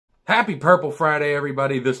Happy Purple Friday,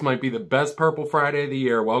 everybody. This might be the best Purple Friday of the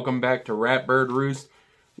year. Welcome back to Ratbird Roost.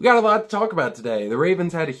 We got a lot to talk about today. The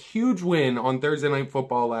Ravens had a huge win on Thursday Night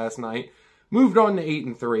Football last night, moved on to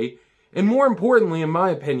 8-3, and more importantly, in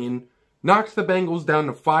my opinion, knocked the Bengals down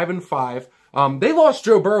to 5-5. They lost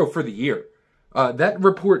Joe Burrow for the year. That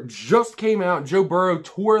report just came out. Joe Burrow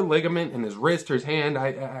tore a ligament in his wrist or his hand.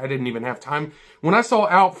 I didn't even have time. When I saw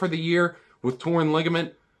out for the year with torn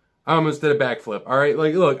ligament, I almost did a backflip. All right,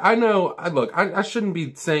 look, I know, I shouldn't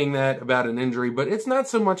be saying that about an injury, but it's not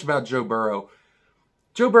so much about Joe Burrow.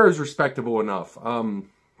 Joe Burrow's respectable enough.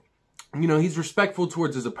 He's respectful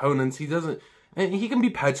towards his opponents. He can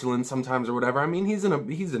be petulant sometimes or whatever. I mean, he's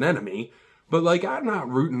an enemy, but I'm not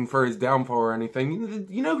rooting for his downfall or anything.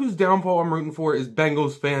 You know whose downfall I'm rooting for is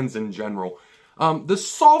Bengals fans in general. The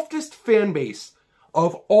softest fan base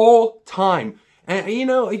of all time. And,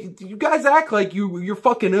 you guys act like you're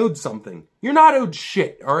fucking owed something. You're not owed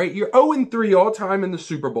shit, all right? You're 0-3 all time in the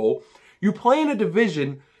Super Bowl. You play in a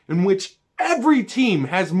division in which every team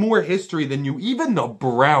has more history than you, even the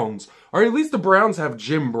Browns. Or at least the Browns have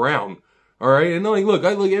Jim Brown, all right? And,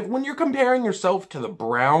 when you're comparing yourself to the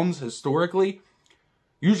Browns historically,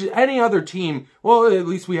 usually any other team, well, at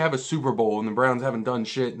least we have a Super Bowl, and the Browns haven't done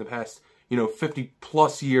shit in the past,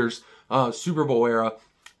 50-plus years, Super Bowl era.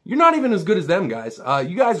 You're not even as good as them, guys.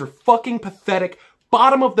 You guys are fucking pathetic,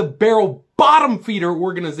 bottom-of-the-barrel, bottom-feeder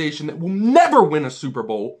organization that will never win a Super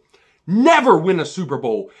Bowl. Never win a Super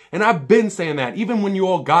Bowl. And I've been saying that. Even when you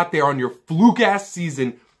all got there on your fluke-ass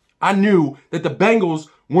season, I knew that the Bengals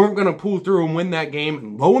weren't going to pull through and win that game.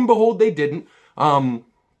 And lo and behold, they didn't. Fuck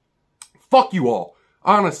you all.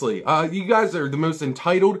 Honestly. You guys are the most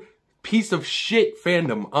entitled piece of shit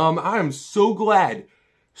fandom. I am so glad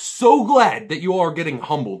that you all are getting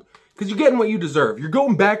humbled. Because you're getting what you deserve. You're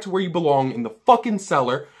going back to where you belong, in the fucking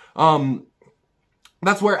cellar.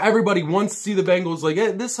 That's where everybody wants to see the Bengals.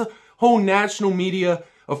 This whole national media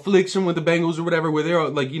affliction with the Bengals or whatever, where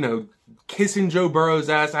they're, kissing Joe Burrow's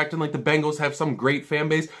ass, acting like the Bengals have some great fan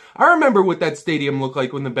base. I remember what that stadium looked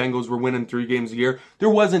like when the Bengals were winning 3 games a year. There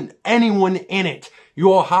wasn't anyone in it.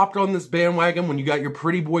 You all hopped on this bandwagon when you got your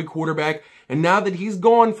pretty boy quarterback. And now that he's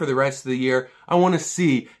gone for the rest of the year, I want to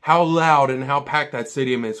see how loud and how packed that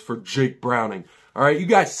stadium is for Jake Browning. All right, you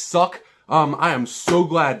guys suck. I am so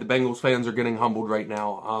glad the Bengals fans are getting humbled right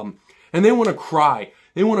now. And they want to cry.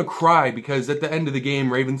 They want to cry because at the end of the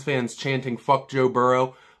game, Ravens fans chanting, "Fuck Joe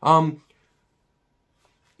Burrow."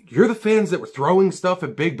 You're the fans that were throwing stuff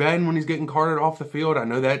at Big Ben when he's getting carted off the field. I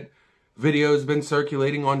know that video has been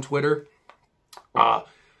circulating on Twitter.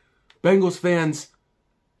 Bengals fans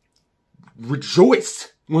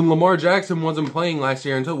rejoiced when Lamar Jackson wasn't playing last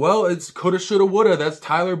year until, well, it's coulda, shoulda, woulda. That's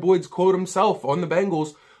Tyler Boyd's quote himself on the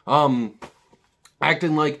Bengals.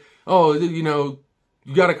 Acting like, oh, you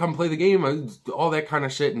got to come play the game, all that kind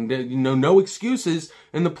of shit. And, no excuses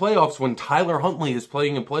in the playoffs when Tyler Huntley is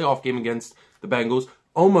playing a playoff game against the Bengals.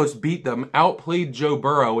 Almost beat them, outplayed Joe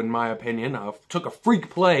Burrow, in my opinion. Took a freak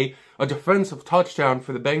play, a defensive touchdown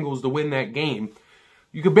for the Bengals to win that game.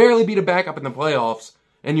 You could barely beat a backup in the playoffs,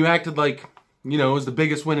 and you acted like, it was the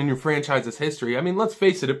biggest win in your franchise's history. I mean, let's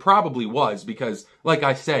face it probably was, because, like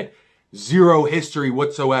I said, zero history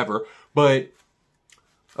whatsoever. But,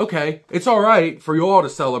 okay, it's alright for you all to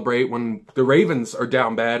celebrate when the Ravens are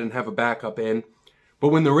down bad and have a backup in. But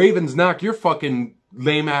when the Ravens knock your fucking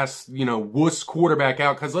lame-ass, wuss quarterback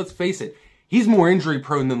out, because let's face it, he's more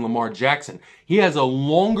injury-prone than Lamar Jackson. He has a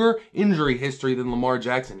longer injury history than Lamar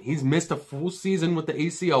Jackson. He's missed a full season with the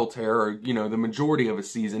ACL tear, or, the majority of a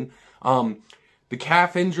season. The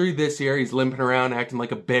calf injury this year, he's limping around, acting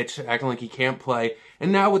like a bitch, acting like he can't play.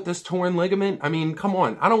 And now with this torn ligament, I mean, come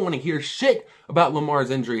on. I don't want to hear shit about Lamar's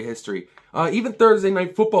injury history. Even Thursday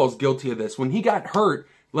Night Football is guilty of this. When he got hurt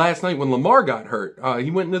last night, when Lamar got hurt, he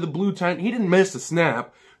went into the blue tent. He didn't miss a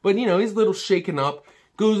snap, but, he's a little shaken up.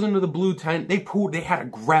 Goes into the blue tent. They had a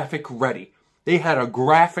graphic ready. They had a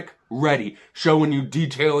graphic ready showing you,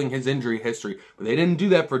 detailing his injury history. But they didn't do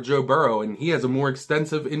that for Joe Burrow, and he has a more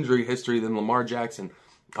extensive injury history than Lamar Jackson.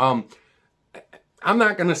 I'm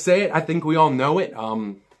not going to say it. I think we all know it.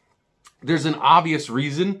 There's an obvious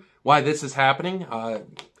reason why this is happening.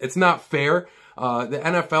 It's not fair. The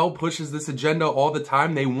NFL pushes this agenda all the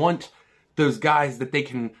time. They want those guys that they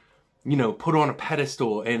can, put on a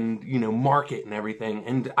pedestal and, market and everything.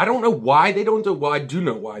 And I don't know why they don't do it. Well, I do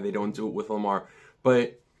know why they don't do it with Lamar.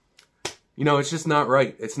 But, it's just not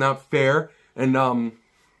right. It's not fair. And I'm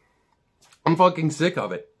fucking sick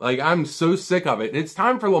of it. I'm so sick of it. It's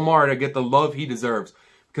time for Lamar to get the love he deserves.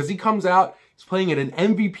 Because he comes out, he's playing at an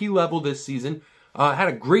MVP level this season. Had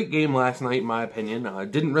a great game last night, in my opinion.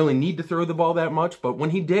 Didn't really need to throw the ball that much, but when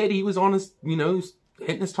he did, he was on his,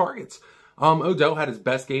 hitting his targets. Odell had his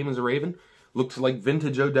best game as a Raven. Looked like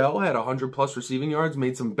vintage Odell, had 100+ receiving yards,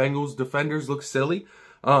 made some Bengals defenders look silly.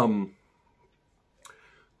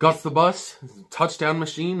 Gus the Bus, touchdown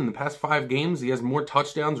machine. In the past 5 games, he has more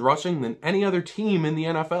touchdowns rushing than any other team in the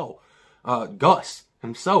NFL. Gus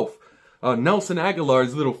himself. Nelson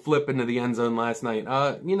Aguilar's little flip into the end zone last night.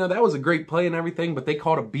 That was a great play and everything, but they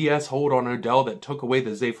called a BS hold on Odell that took away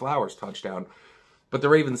the Zay Flowers touchdown. But the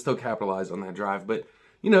Ravens still capitalized on that drive. But,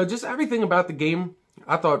 just everything about the game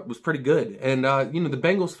I thought was pretty good. And, the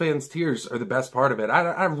Bengals fans' tears are the best part of it.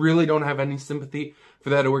 I really don't have any sympathy for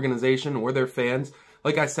that organization or their fans.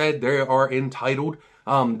 Like I said, they are entitled.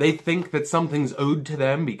 They think that something's owed to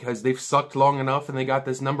them because they've sucked long enough and they got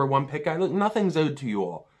this #1 pick. Look, nothing's owed to you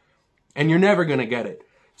all. And you're never going to get it.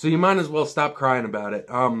 So you might as well stop crying about it.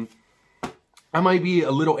 I might be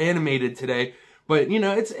a little animated today, but,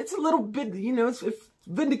 it's a little bit, it's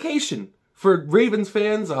vindication for Ravens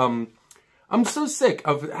fans. I'm so sick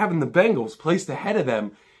of having the Bengals placed ahead of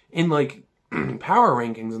them in, power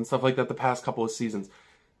rankings and stuff like that the past couple of seasons.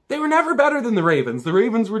 They were never better than the Ravens. The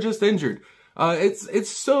Ravens were just injured. It's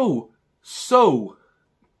so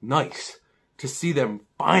nice to see them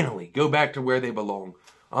finally go back to where they belong.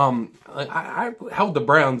 I held the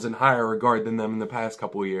Browns in higher regard than them in the past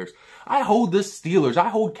couple of years. I hold the Steelers, I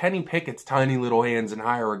hold Kenny Pickett's tiny little hands in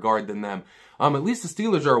higher regard than them. At least the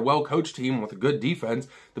Steelers are a well-coached team with a good defense.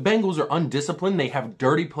 The Bengals are undisciplined. They have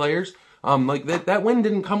dirty players. That win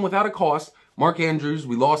didn't come without a cost. Mark Andrews,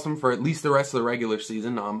 we lost him for at least the rest of the regular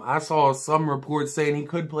season. I saw some reports saying he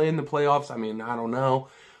could play in the playoffs. I mean, I don't know.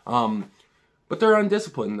 But they're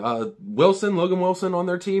undisciplined. Logan Wilson on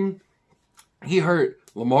their team, he hurt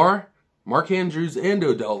Lamar, Mark Andrews, and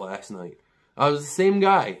Odell last night. It was the same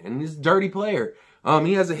guy, and he's a dirty player.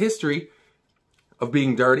 He has a history of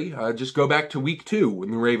being dirty. Just go back to week 2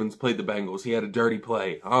 when the Ravens played the Bengals. He had a dirty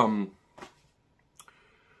play.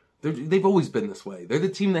 They've always been this way. They're the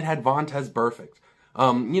team that had Vontaze Burfict.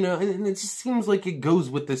 And it just seems like it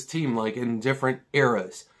goes with this team, in different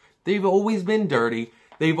eras. They've always been dirty.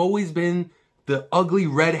 They've always been the ugly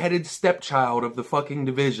redheaded stepchild of the fucking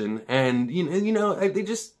division. And,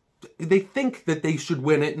 they think that they should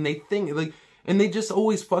win it, and and they just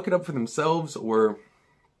always fuck it up for themselves, or,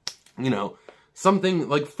 something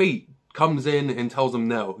like fate comes in and tells them,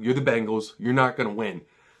 no, you're the Bengals, you're not going to win.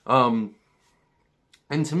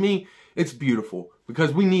 And to me, it's beautiful,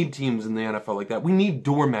 because we need teams in the NFL like that. We need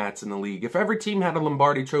doormats in the league. If every team had a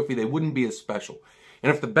Lombardi trophy, they wouldn't be as special.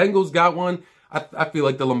 And if the Bengals got one, I feel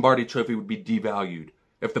like the Lombardi trophy would be devalued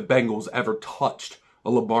if the Bengals ever touched a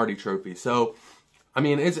Lombardi trophy. So, I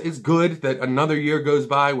mean, it's good that another year goes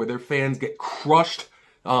by where their fans get crushed.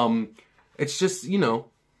 It's just,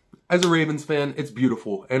 as a Ravens fan, it's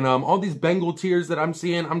beautiful. And all these Bengal tears that I'm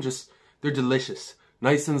seeing, they're delicious.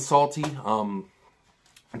 Nice and salty.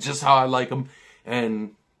 Just how I like them.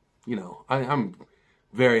 And, I'm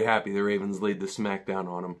very happy the Ravens laid the smackdown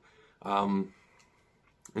on them.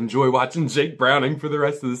 Enjoy watching Jake Browning for the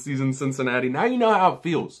rest of the season in Cincinnati. Now you know how it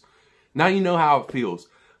feels.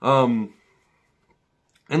 And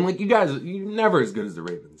you guys, you're never as good as the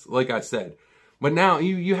Ravens, like I said. But now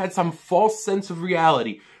you had some false sense of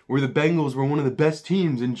reality where the Bengals were one of the best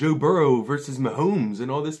teams in Joe Burrow versus Mahomes and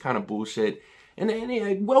all this kind of bullshit.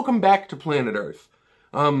 And welcome back to planet Earth.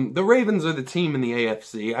 The Ravens are the team in the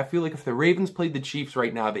AFC. I feel like if the Ravens played the Chiefs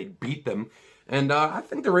right now, they'd beat them. And I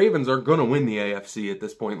think the Ravens are going to win the AFC at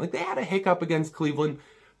this point. They had a hiccup against Cleveland,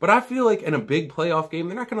 but I feel like in a big playoff game,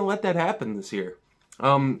 they're not going to let that happen this year.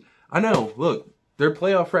 I know, look, their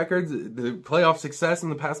playoff records, the playoff success in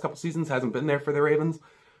the past couple seasons hasn't been there for the Ravens,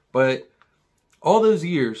 but all those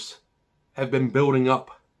years have been building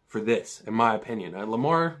up for this, in my opinion.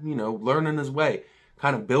 Lamar, learning his way,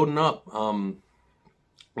 kind of building up,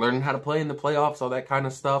 learning how to play in the playoffs, all that kind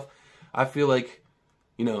of stuff. I feel like,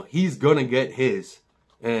 he's going to get his,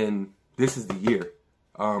 and this is the year.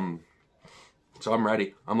 So I'm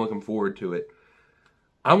ready. I'm looking forward to it.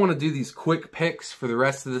 I want to do these quick picks for the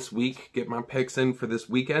rest of this week, get my picks in for this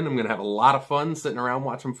weekend. I'm going to have a lot of fun sitting around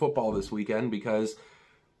watching football this weekend because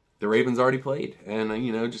the Ravens already played. And,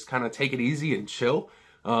 just kind of take it easy and chill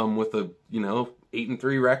with a,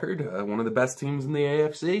 8-3 record, one of the best teams in the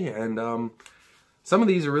AFC. And some of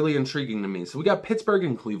these are really intriguing to me. So we got Pittsburgh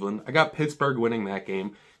and Cleveland. I got Pittsburgh winning that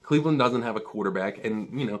game. Cleveland doesn't have a quarterback.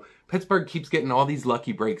 And, Pittsburgh keeps getting all these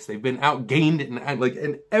lucky breaks. They've been outgained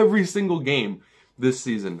in every single game this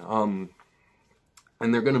season. And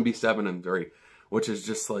they're going to be 7-3, which is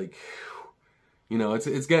just You know,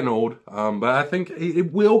 it's getting old. But I think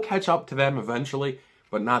it will catch up to them eventually,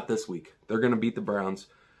 but not this week. They're going to beat the Browns.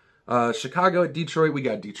 Chicago at Detroit. We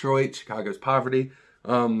got Detroit. Chicago's poverty.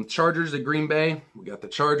 Chargers at Green Bay. We got the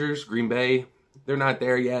Chargers. Green Bay, they're not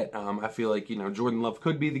there yet. I feel like, you know, Jordan Love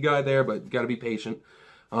could be the guy there, but got to be patient.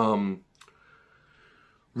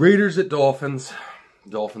 Raiders at Dolphins.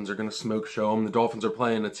 Dolphins are going to smoke show them. The Dolphins are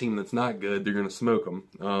playing a team that's not good. They're going to smoke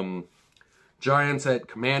them. Giants at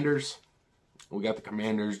Commanders. We got the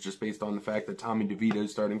Commanders just based on the fact that Tommy DeVito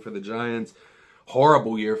is starting for the Giants.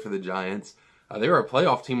 Horrible year for the Giants. They were a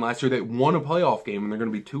playoff team last year. They won a playoff game, and they're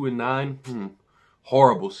going to be 2-9.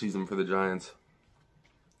 Horrible season for the Giants.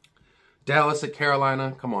 Dallas at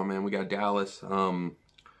Carolina. Come on, man. We got Dallas.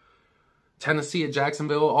 Tennessee at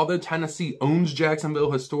Jacksonville. Although Tennessee owns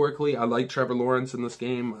Jacksonville historically, I like Trevor Lawrence in this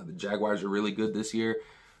game. The Jaguars are really good this year.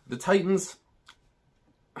 The Titans,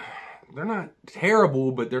 they're not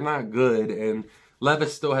terrible, but they're not good. And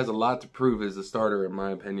Levis still has a lot to prove as a starter, in my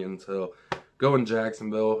opinion. So, going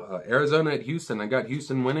Jacksonville. Arizona at Houston. I got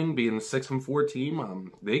Houston winning, being a 6-4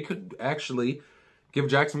 team. They could actually give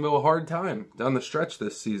Jacksonville a hard time down the stretch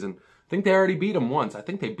this season. I think they already beat them once. I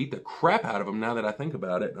think they beat the crap out of them now that I think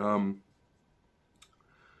about it.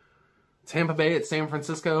 Tampa Bay at San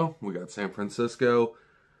Francisco. We got San Francisco.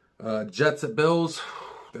 Jets at Bills.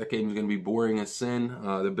 That game's going to be boring as sin.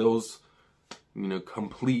 The Bills, you know,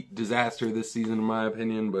 complete disaster this season in my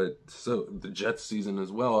opinion, but so the Jets season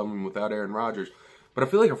as well. I mean, without Aaron Rodgers. But I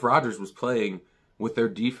feel like if Rodgers was playing with their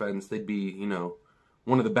defense, they'd be, you know,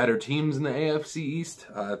 one of the better teams in the AFC East.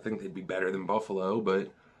 I think they'd be better than Buffalo,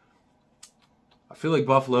 but I feel like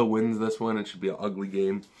Buffalo wins this one. It should be an ugly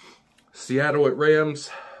game. Seattle at Rams.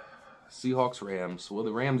 Seahawks, Rams. Well,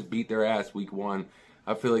 the Rams beat their ass week 1.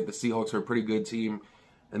 I feel like the Seahawks are a pretty good team,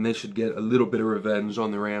 and they should get a little bit of revenge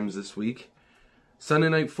on the Rams this week. Sunday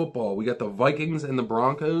Night Football. We got the Vikings and the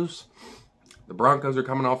Broncos. The Broncos are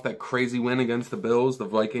coming off that crazy win against the Bills. The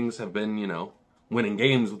Vikings have been, you know, winning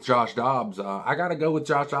games with Josh Dobbs. I got to go with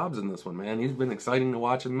Josh Dobbs in this one, man. He's been exciting to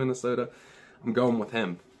watch in Minnesota. I'm going with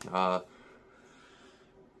him.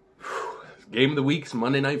 Game of the week's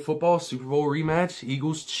Monday Night Football, Super Bowl rematch,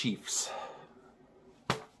 Eagles-Chiefs.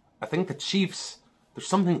 I think the Chiefs, there's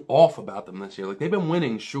something off about them this year. Like, they've been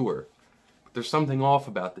winning, sure, but there's something off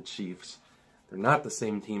about the Chiefs. They're not the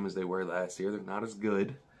same team as they were last year. They're not as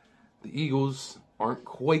good. The Eagles aren't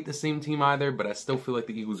quite the same team either, but I still feel like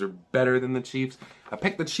the Eagles are better than the Chiefs. I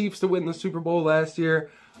picked the Chiefs to win the Super Bowl last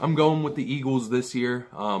year. I'm going with the Eagles this year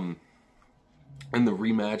in the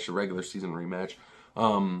rematch, the regular season rematch.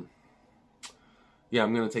 Yeah,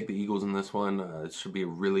 I'm going to take the Eagles in this one. It should be a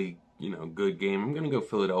really, you know, good game. I'm going to go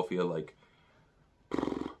Philadelphia, like,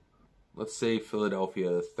 let's say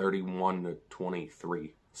Philadelphia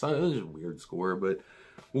 31-23. So it was a weird score, but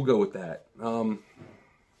we'll go with that. Look,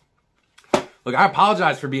 I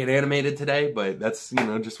apologize for being animated today, but that's, you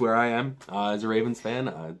know, just where I am as a Ravens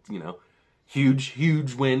fan. You know,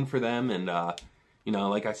 huge win for them. And, you know,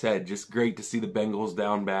 like I said, just great to see the Bengals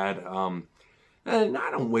down bad. And I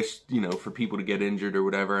don't wish, you know, for people to get injured or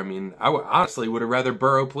whatever. I mean, I honestly would have rather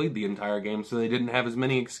Burrow played the entire game so they didn't have as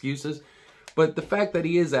many excuses. But the fact that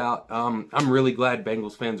he is out, I'm really glad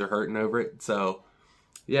Bengals fans are hurting over it. So,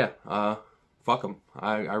 yeah, fuck them.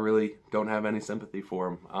 I really don't have any sympathy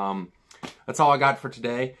for them. That's all I got for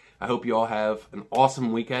today. I hope you all have an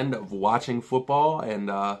awesome weekend of watching football. And,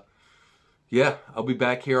 yeah, I'll be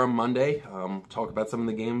back here on Monday. Talk about some of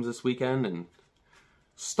the games this weekend and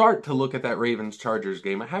start to look at that Ravens-Chargers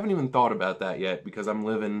game. I haven't even thought about that yet because I'm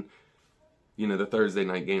living, you know, the Thursday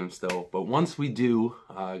night game still. But once we do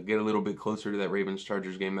get a little bit closer to that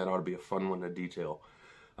Ravens-Chargers game, that ought to be a fun one to detail.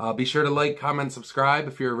 Be sure to like, comment, subscribe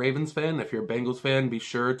if you're a Ravens fan. If you're a Bengals fan, be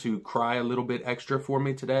sure to cry a little bit extra for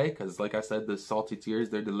me today because, like I said, the salty tears,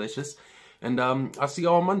 they're delicious. And I'll see you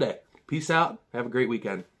all on Monday. Peace out. Have a great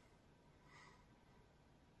weekend.